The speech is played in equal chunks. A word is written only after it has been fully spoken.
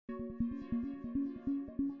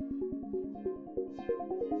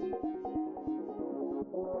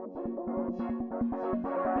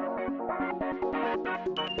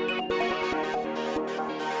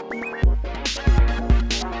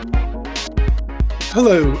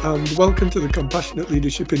Hello and welcome to the Compassionate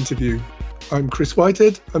Leadership Interview. I'm Chris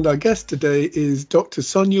Whitehead and our guest today is Dr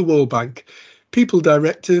Sonya Wallbank, People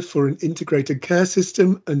Director for an Integrated Care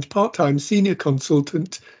System and part-time Senior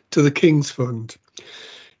Consultant to the King's Fund.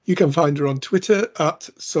 You can find her on Twitter at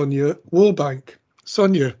Sonya Wallbank.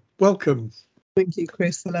 Sonya, welcome. Thank you,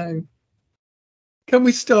 Chris. Hello. Can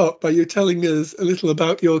we start by you telling us a little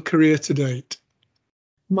about your career to date?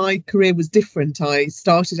 My career was different. I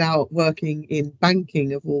started out working in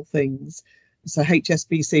banking, of all things. So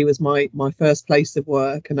HSBC was my first place of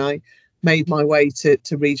work, and I made my way to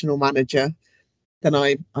regional manager. Then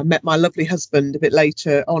I met my lovely husband a bit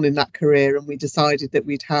later on in that career, and we decided that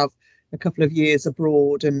we'd have a couple of years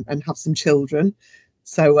abroad and have some children.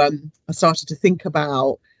 So I started to think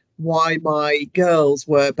about why my girls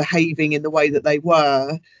were behaving in the way that they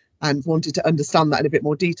were, and wanted to understand that in a bit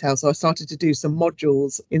more detail. So I started to do some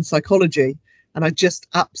modules in psychology, and I just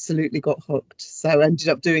absolutely got hooked. So I ended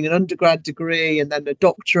up doing an undergrad degree and then a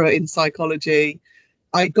doctorate in psychology.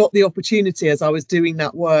 I got the opportunity as I was doing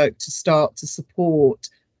that work to start to support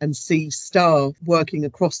and see staff working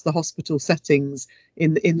across the hospital settings.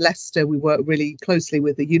 In Leicester, we work really closely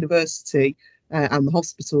with the university and the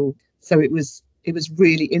hospital. So it was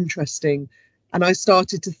really interesting. And I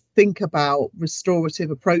started to think about restorative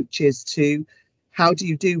approaches to how do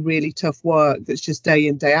you do really tough work that's just day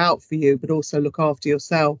in, day out for you, but also look after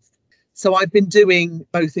yourself. So I've been doing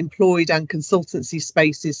both employed and consultancy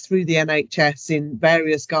spaces through the NHS in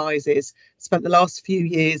various guises. Spent the last few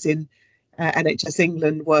years in NHS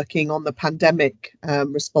England working on the pandemic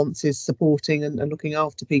responses, supporting and looking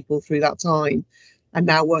after people through that time. And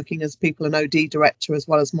now working as People and OD Director as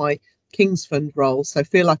well as my King's Fund role. So I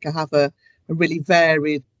feel like I have a really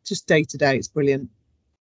varied, just day to day. It's brilliant.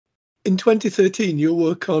 In 2013, your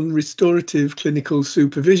work on restorative clinical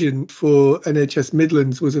supervision for NHS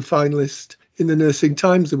Midlands was a finalist in the Nursing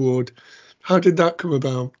Times Award. How did that come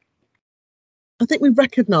about? I think we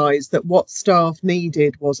recognised that what staff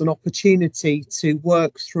needed was an opportunity to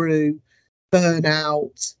work through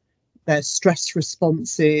burnout, their stress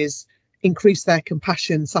responses, increase their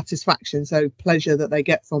compassion, satisfaction, so pleasure that they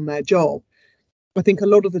get from their job. I think a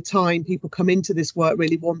lot of the time people come into this work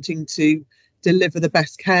really wanting to deliver the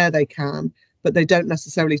best care they can, but they don't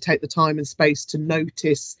necessarily take the time and space to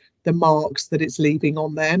notice the marks that it's leaving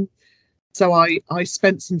on them. So I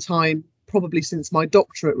spent some time, probably since my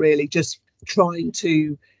doctorate really, just trying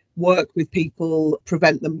to work with people,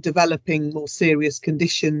 prevent them developing more serious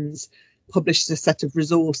conditions, published a set of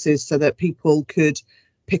resources so that people could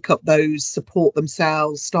pick up those, support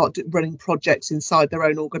themselves, start running projects inside their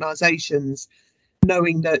own organisations,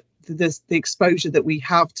 knowing that the exposure that we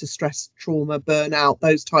have to stress, trauma, burnout,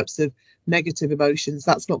 those types of negative emotions,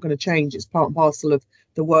 that's not going to change. It's part and parcel of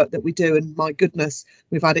the work that we do. And my goodness,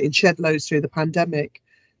 we've had it in shed loads through the pandemic.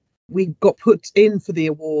 We got put in for the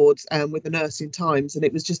awards with the Nursing Times, and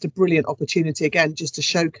it was just a brilliant opportunity, again, just to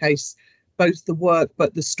showcase both the work,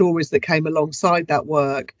 but the stories that came alongside that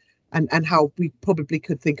work and how we probably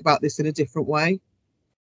could think about this in a different way.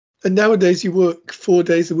 And nowadays you work 4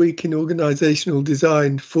 days a week in organisational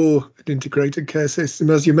design for an integrated care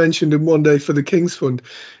system, as you mentioned, and 1 day for the King's Fund.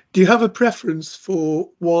 Do you have a preference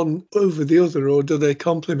for one over the other, or do they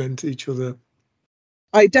complement each other?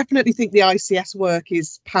 I definitely think the ICS work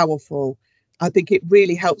is powerful. I think it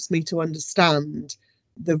really helps me to understand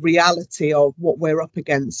the reality of what we're up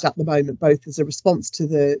against at the moment, both as a response to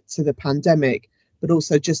the pandemic, but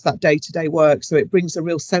also just that day-to-day work. So it brings a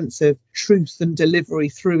real sense of truth and delivery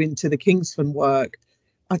through into the King's Fund work.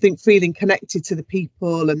 I think feeling connected to the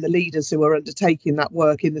people and the leaders who are undertaking that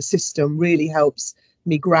work in the system really helps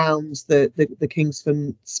me ground the King's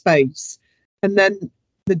Fund space. And then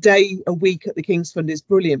the day a week at the King's Fund is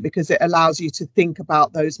brilliant because it allows you to think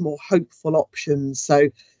about those more hopeful options. So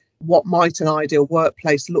what might an ideal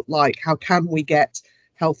workplace look like? How can we get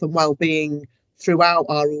health and well-being throughout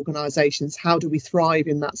our organisations? How do we thrive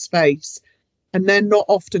in that space? And they're not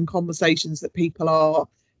often conversations that people are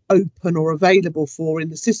open or available for in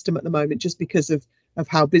the system at the moment, just because of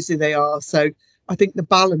how busy they are. So I think the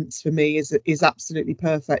balance for me is absolutely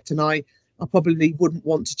perfect. And I probably wouldn't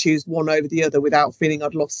want to choose one over the other without feeling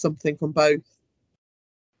I'd lost something from both.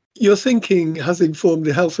 Your thinking has informed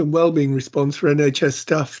the health and wellbeing response for NHS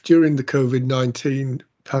staff during the COVID-19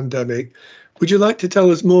 pandemic. Would you like to tell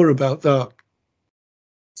us more about that?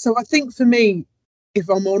 So I think for me, if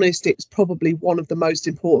I'm honest, it's probably one of the most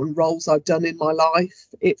important roles I've done in my life.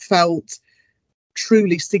 It felt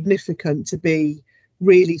truly significant to be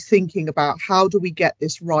really thinking about how do we get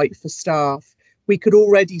this right for staff. We could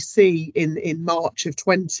already see in March of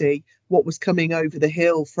 20 what was coming over the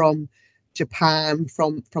hill from Japan,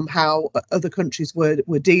 from how other countries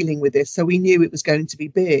were dealing with this. So we knew it was going to be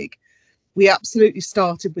big. We absolutely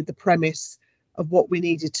started with the premise of what we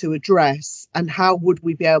needed to address and how would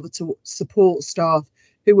we be able to support staff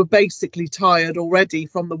who were basically tired already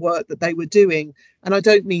from the work that they were doing. And I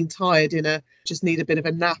don't mean tired in a just need a bit of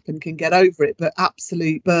a nap and can get over it, but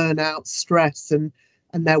absolute burnout, stress and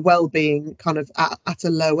their well-being kind of at a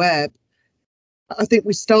low ebb. I think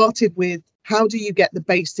we started with how do you get the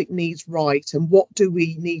basic needs right and what do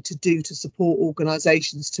we need to do to support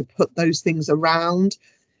organisations to put those things around.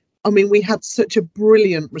 I mean, we had such a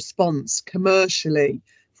brilliant response commercially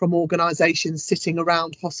from organisations sitting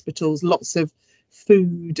around hospitals, lots of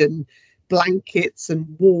food and blankets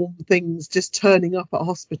and warm things just turning up at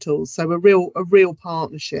hospitals. So a real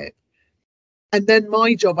partnership. And then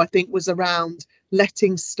my job, I think, was around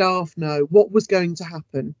letting staff know what was going to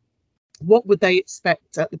happen. What would they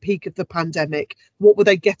expect at the peak of the pandemic? What were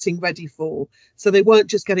they getting ready for? So they weren't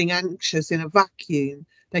just getting anxious in a vacuum.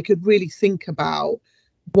 They could really think about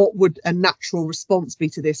what would a natural response be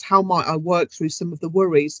to this? How might I work through some of the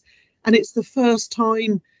worries? And it's the first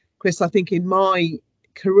time, Chris, I think in my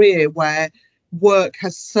career where work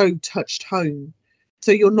has so touched home.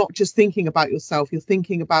 So you're not just thinking about yourself, you're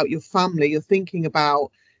thinking about your family, you're thinking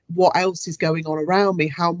about what else is going on around me,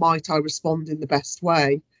 how might I respond in the best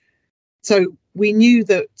way? So we knew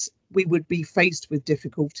that we would be faced with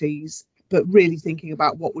difficulties, but really thinking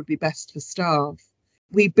about what would be best for staff.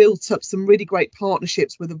 We built up some really great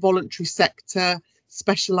partnerships with the voluntary sector,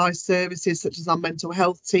 specialised services such as our mental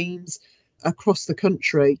health teams across the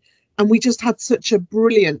country. And we just had such a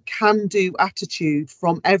brilliant can-do attitude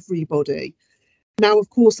from everybody. Now, of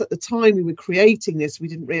course, at the time we were creating this, we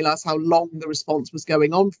didn't realise how long the response was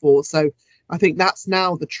going on for. So I think that's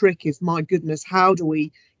now the trick is, my goodness, how do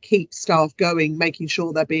we keep staff going, making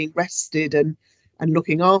sure they're being rested and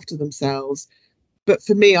looking after themselves? But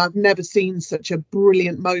for me, I've never seen such a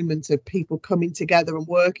brilliant moment of people coming together and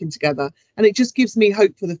working together. And it just gives me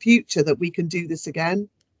hope for the future that we can do this again.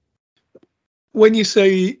 When you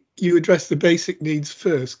say you address the basic needs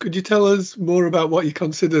first, could you tell us more about what you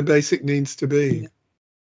consider basic needs to be?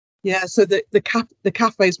 Yeah, so the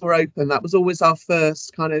cafes were open. That was always our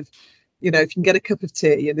first kind of, if you can get a cup of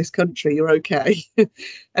tea in this country, you're okay.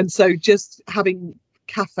 And so just having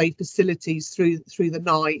cafe facilities through the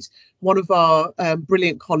night. One of our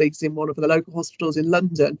brilliant colleagues in one of the local hospitals in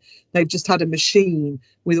London, they've just had a machine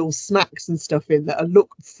with all snacks and stuff in that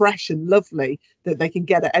look fresh and lovely that they can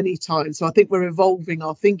get at any time. So I think we're evolving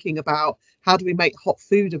our thinking about how do we make hot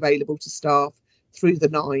food available to staff through the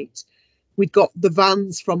night. We'd got the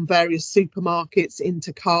vans from various supermarkets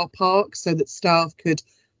into car parks so that staff could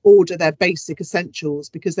order their basic essentials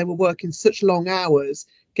because they were working such long hours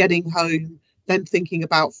getting home, then thinking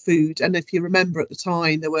about food. And if you remember at the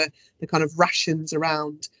time, there were the kind of rations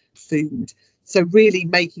around food. So really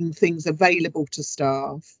making things available to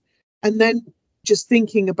staff. And then just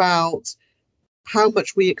thinking about how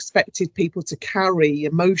much we expected people to carry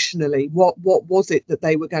emotionally. What was it that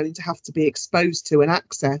they were going to have to be exposed to and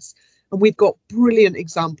access? And we've got brilliant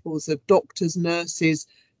examples of doctors, nurses,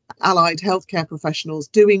 allied healthcare professionals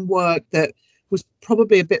doing work that was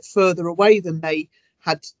probably a bit further away than they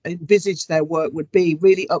had envisaged their work would be,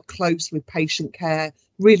 really up close with patient care,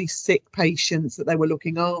 really sick patients that they were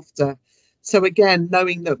looking after. So again,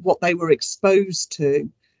 knowing that what they were exposed to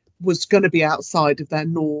was going to be outside of their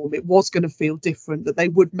norm, it was going to feel different, that they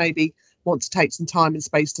would maybe want to take some time and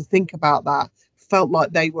space to think about that, felt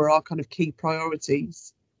like they were our kind of key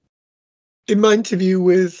priorities. In my interview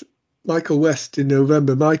with Michael West in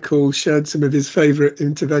November, Michael shared some of his favourite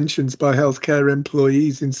interventions by healthcare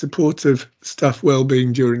employees in support of staff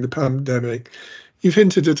wellbeing during the pandemic. You've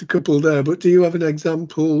hinted at a couple there, but do you have an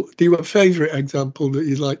example? Do you have a favourite example that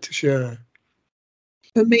you'd like to share?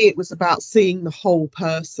 For me, it was about seeing the whole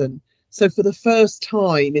person. So for the first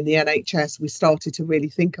time in the NHS, we started to really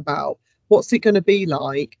think about what's it going to be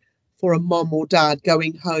like for a mum or dad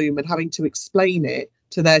going home and having to explain it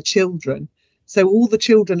to their children. So all the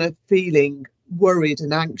children are feeling worried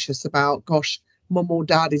and anxious about, gosh, mum or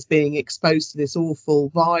dad is being exposed to this awful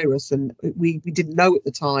virus. And we didn't know at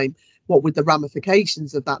the time what would the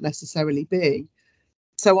ramifications of that necessarily be.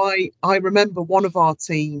 So I remember one of our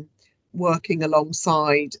team working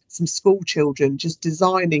alongside some school children, just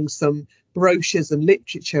designing some brochures and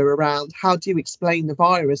literature around how do you explain the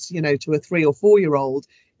virus, to a 3 or 4 year old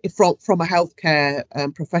from a healthcare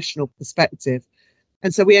professional perspective.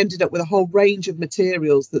 And so we ended up with a whole range of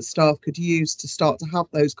materials that staff could use to start to have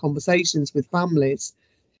those conversations with families.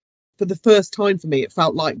 For the first time for me, it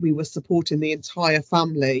felt like we were supporting the entire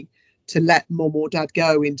family to let mum or dad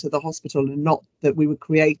go into the hospital, and not that we were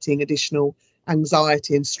creating additional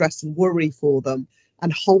anxiety and stress and worry for them.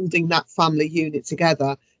 And holding that family unit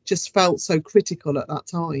together just felt so critical at that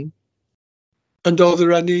time. And are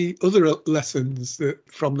there any other lessons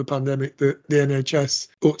from the pandemic that the NHS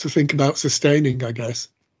ought to think about sustaining, I guess?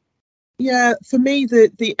 Yeah, for me,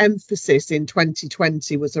 the emphasis in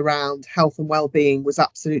 2020 was around health and wellbeing was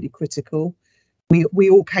absolutely critical. We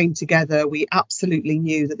all came together. We absolutely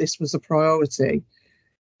knew that this was a priority.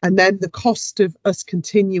 And then the cost of us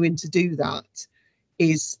continuing to do that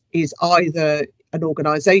is either an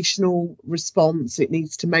organisational response, it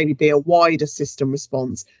needs to maybe be a wider system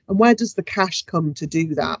response. And where does the cash come to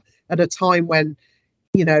do that at a time when,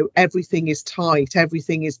 you know, everything is tight,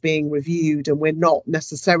 everything is being reviewed, and we're not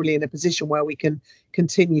necessarily in a position where we can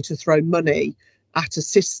continue to throw money at a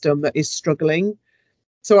system that is struggling.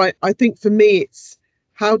 So I think for me, it's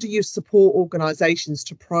how do you support organisations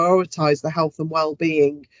to prioritise the health and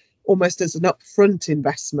wellbeing almost as an upfront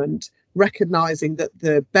investment, recognising that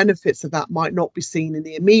the benefits of that might not be seen in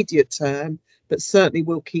the immediate term, but certainly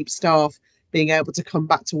will keep staff being able to come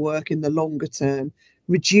back to work in the longer term,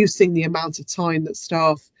 reducing the amount of time that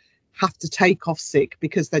staff have to take off sick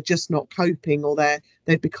because they're just not coping, or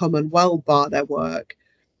they've become unwell by their work.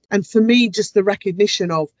 And for me, just the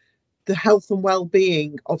recognition of the health and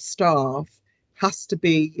well-being of staff has to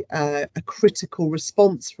be a critical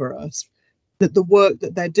response for us, that the work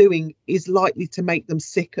that they're doing is likely to make them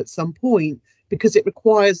sick at some point because it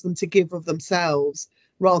requires them to give of themselves,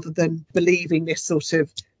 rather than believing this sort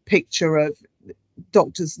of picture of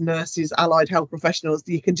doctors, nurses, allied health professionals,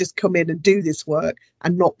 you can just come in and do this work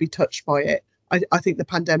and not be touched by it. I think the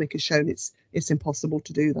pandemic has shown it's impossible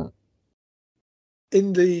to do that.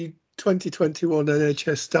 In the 2021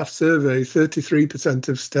 NHS Staff Survey, 33%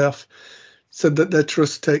 of staff said that their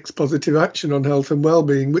trust takes positive action on health and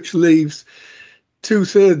wellbeing, which leaves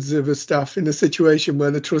 2/3 of the staff in a situation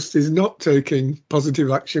where the trust is not taking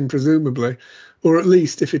positive action, presumably, or at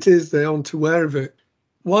least if it is, they aren't aware of it.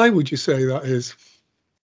 Why would you say that is?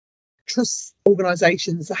 Trust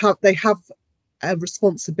organisations have a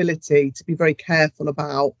responsibility to be very careful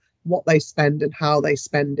about what they spend and how they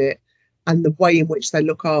spend it, and the way in which they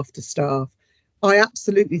look after staff. I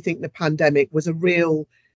absolutely think the pandemic was a real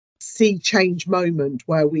sea change moment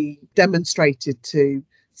where we demonstrated to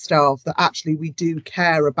staff that actually we do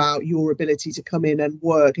care about your ability to come in and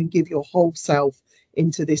work and give your whole self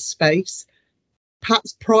into this space.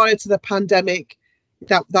 Perhaps prior to the pandemic,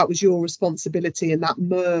 that was your responsibility, and that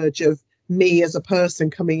merge of me as a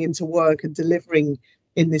person coming into work and delivering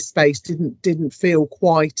in this space didn't feel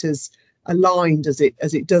quite as aligned as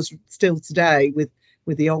it does still today with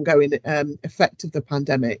the ongoing effect of the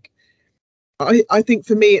pandemic. I think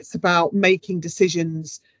for me it's about making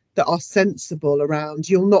decisions that are sensible around,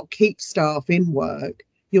 you'll not keep staff in work,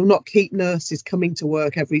 you'll not keep nurses coming to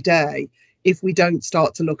work every day if we don't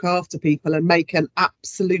start to look after people and make an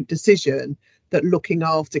absolute decision that looking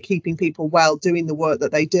after, keeping people well, doing the work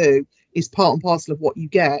that they do is part and parcel of what you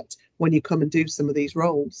get when you come and do some of these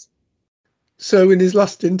roles. So in his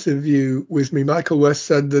last interview with me, Michael West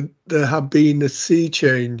said that there had been a sea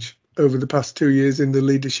change over the past 2 years in the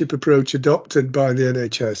leadership approach adopted by the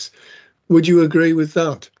NHS. Would you agree with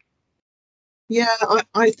that? Yeah,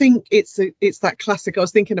 I think it's that classic. I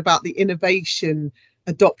was thinking about the innovation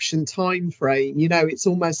adoption time frame. You know, it's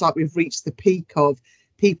almost like we've reached the peak of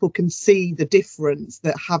people can see the difference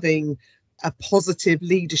that having a positive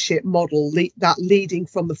leadership model, that leading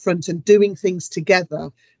from the front and doing things together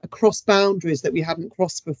across boundaries that we hadn't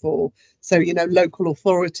crossed before. So, you know, local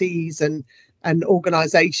authorities and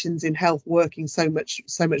organisations in health working so much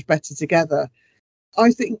better together.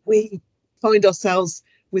 I think we find ourselves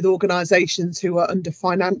with organisations who are under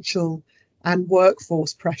financial and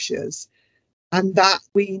workforce pressures, and that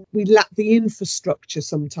we lack the infrastructure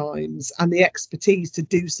sometimes and the expertise to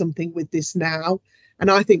do something with this now. And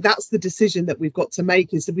I think that's the decision that we've got to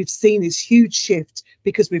make, is that we've seen this huge shift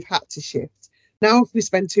because we've had to shift. Now, if we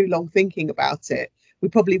spend too long thinking about it, we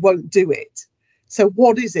probably won't do it. So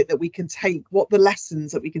what is it that we can take, what the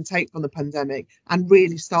lessons that we can take from the pandemic and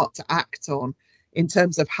really start to act on in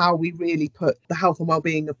terms of how we really put the health and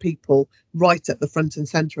wellbeing of people right at the front and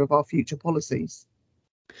centre of our future policies?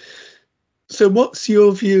 So what's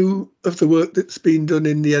your view of the work that's been done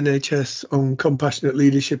in the NHS on compassionate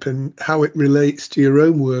leadership and how it relates to your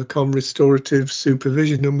own work on restorative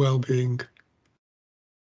supervision and wellbeing?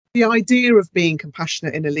 The idea of being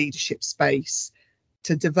compassionate in a leadership space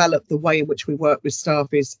to develop the way in which we work with staff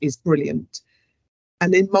is brilliant.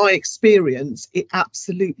 And in my experience, it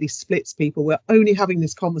absolutely splits people. We're only having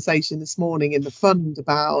this conversation this morning in the fund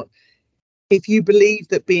about if you believe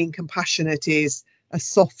that being compassionate is a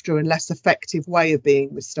softer and less effective way of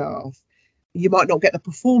being with staff, you might not get the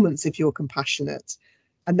performance if you're compassionate.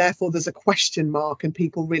 And therefore, there's a question mark, and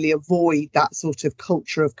people really avoid that sort of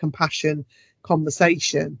culture of compassion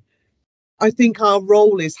conversation. I think our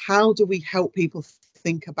role is, how do we help people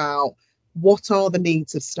think about what are the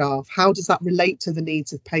needs of staff? How does that relate to the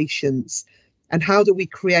needs of patients? And how do we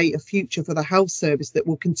create a future for the health service that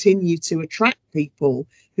will continue to attract people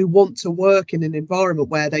who want to work in an environment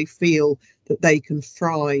where they feel that they can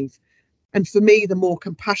thrive? And for me, the more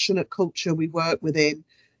compassionate culture we work within,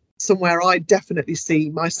 somewhere I definitely see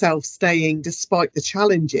myself staying despite the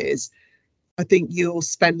challenges, I think you'll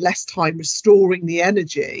spend less time restoring the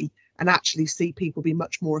energy and actually see people be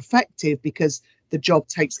much more effective, because the job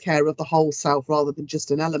takes care of the whole self rather than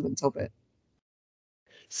just an element of it.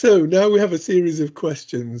 So now we have a series of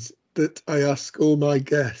questions that I ask all my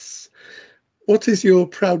guests. What is your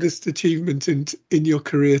proudest achievement in your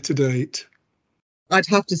career to date? I'd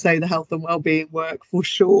have to say the health and wellbeing work for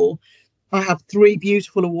sure. I have 3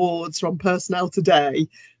 beautiful awards from Personnel Today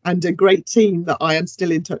and a great team that I am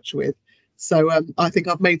still in touch with. So I think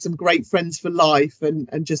I've made some great friends for life,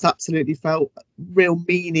 and just absolutely felt real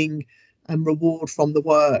meaning and reward from the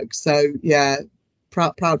work. So yeah,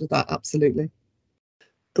 proud of that, absolutely.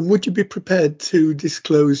 And would you be prepared to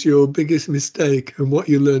disclose your biggest mistake and what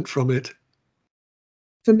you learnt from it?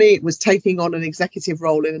 For me, it was taking on an executive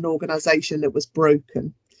role in an organisation that was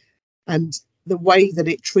broken. And the way that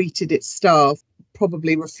it treated its staff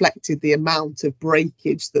probably reflected the amount of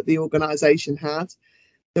breakage that the organisation had.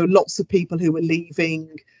 There were lots of people who were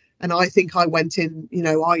leaving, and I think I went in,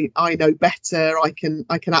 I know better, I can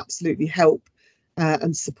absolutely help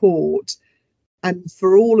and support. And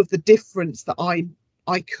for all of the difference that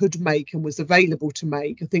I could make and was available to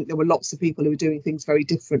make, I think there were lots of people who were doing things very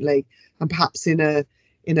differently and perhaps in a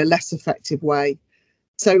less effective way.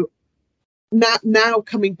 So now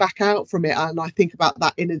coming back out from it, and I think about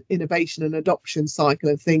that innovation and adoption cycle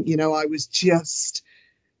and think,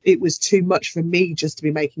 it was too much for me just to be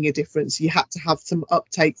making a difference. You had to have some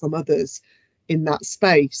uptake from others in that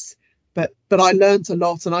space. But I learned a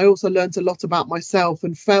lot, and I also learned a lot about myself,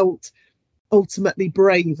 and felt ultimately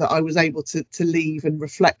brave that I was able to leave and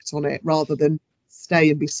reflect on it rather than stay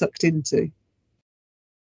and be sucked into.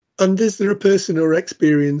 And is there a person or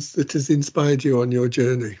experience that has inspired you on your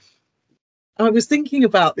journey? I was thinking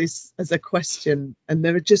about this as a question, and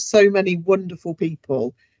there are just so many wonderful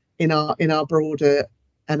people in our broader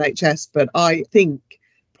NHS, but I think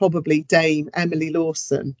probably Dame Emily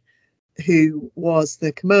Lawson, who was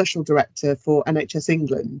the commercial director for NHS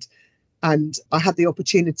England, and I had the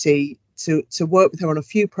opportunity to work with her on a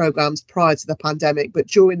few programmes prior to the pandemic, but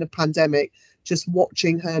during the pandemic, just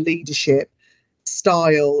watching her leadership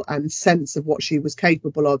style and sense of what she was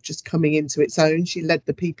capable of just coming into its own. She led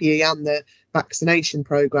the PPE and the vaccination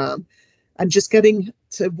programme, and just getting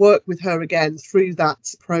to work with her again through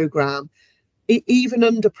that programme, even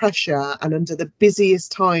under pressure and under the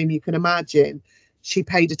busiest time you can imagine, she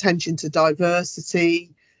paid attention to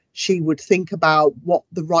diversity. She would think about what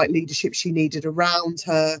the right leadership she needed around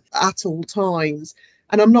her at all times.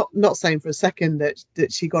 And I'm not saying for a second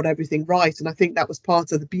that she got everything right. And I think that was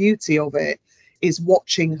part of the beauty of it, is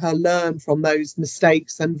watching her learn from those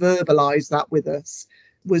mistakes and verbalise that with us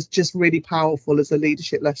was just really powerful as a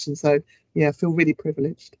leadership lesson. So yeah, I feel really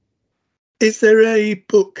privileged. Is there a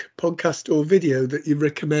book, podcast or video that you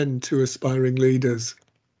recommend to aspiring leaders?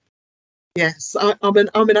 Yes, I'm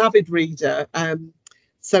an avid reader.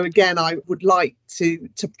 So again, I would like to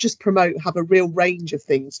just have a real range of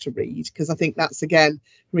things to read, because I think that's, again,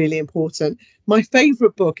 really important. My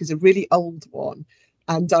favourite book is a really old one,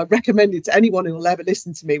 and I recommend it to anyone who will ever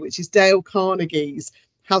listen to me, which is Dale Carnegie's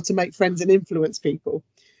How to Make Friends and Influence People.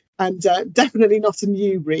 And definitely not a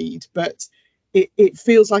new read, but it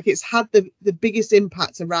feels like it's had the biggest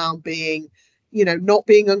impact around being, not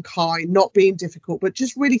being unkind, not being difficult, but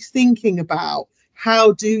just really thinking about,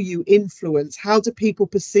 how do you influence? How do people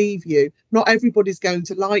perceive you? Not everybody's going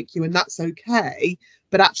to like you, and that's okay.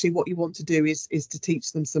 But actually what you want to do is to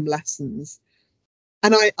teach them some lessons.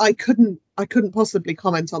 And I couldn't possibly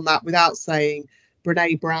comment on that without saying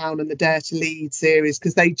Brene Brown and the Dare to Lead series,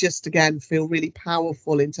 because they just, again, feel really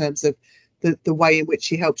powerful in terms of the way in which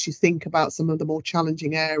she helps you think about some of the more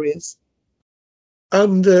challenging areas.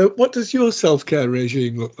 And what does your self-care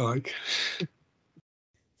regime look like?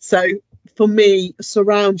 So for me,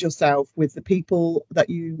 surround yourself with the people that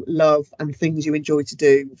you love and things you enjoy to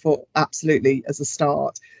do, for absolutely as a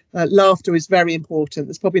start. Laughter is very important.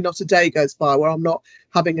 There's probably not a day goes by where I'm not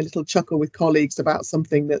having a little chuckle with colleagues about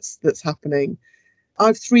something that's happening.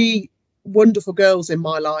 I've 3 wonderful girls in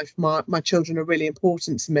my life. My children are really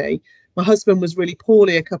important to me. My husband was really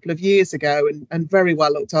poorly a couple of years ago and very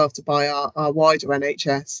well looked after by our wider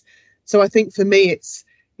NHS. So I think for me, it's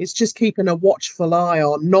just keeping a watchful eye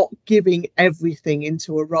on not giving everything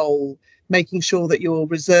into a role, making sure that you're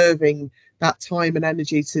reserving that time and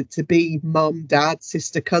energy to be mum, dad,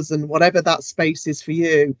 sister, cousin, whatever that space is for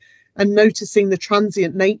you, and noticing the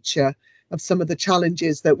transient nature of some of the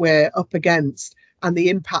challenges that we're up against and the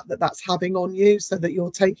impact that that's having on you, so that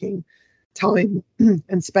you're taking time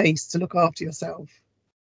and space to look after yourself.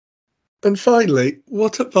 And finally,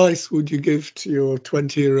 what advice would you give to your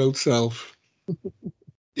 20-year-old self?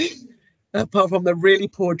 Apart from the really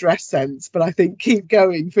poor dress sense, but I think keep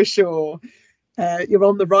going for sure. You're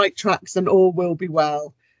on the right tracks and all will be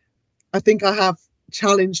well. I think I have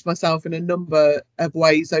challenged myself in a number of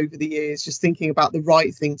ways over the years, just thinking about the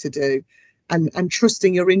right thing to do and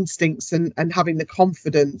trusting your instincts and having the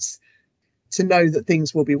confidence to know that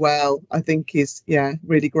things will be well, I think is,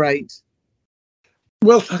 really great.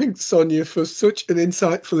 Well, thanks, Sonya, for such an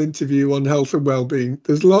insightful interview on health and wellbeing.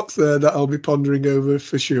 There's lots there that I'll be pondering over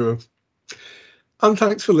for sure. And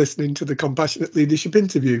thanks for listening to the Compassionate Leadership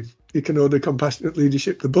interview. You can order Compassionate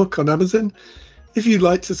Leadership, the book, on Amazon. If you'd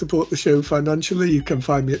like to support the show financially, you can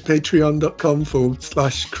find me at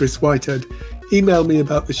patreon.com/Chris Whitehead. Email me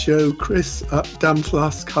about the show,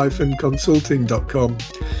 chris@damflask-consulting.com.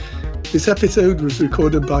 This episode was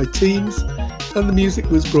recorded by Teams, and the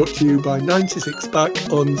music was brought to you by 96 Back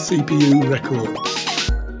on CPU Records.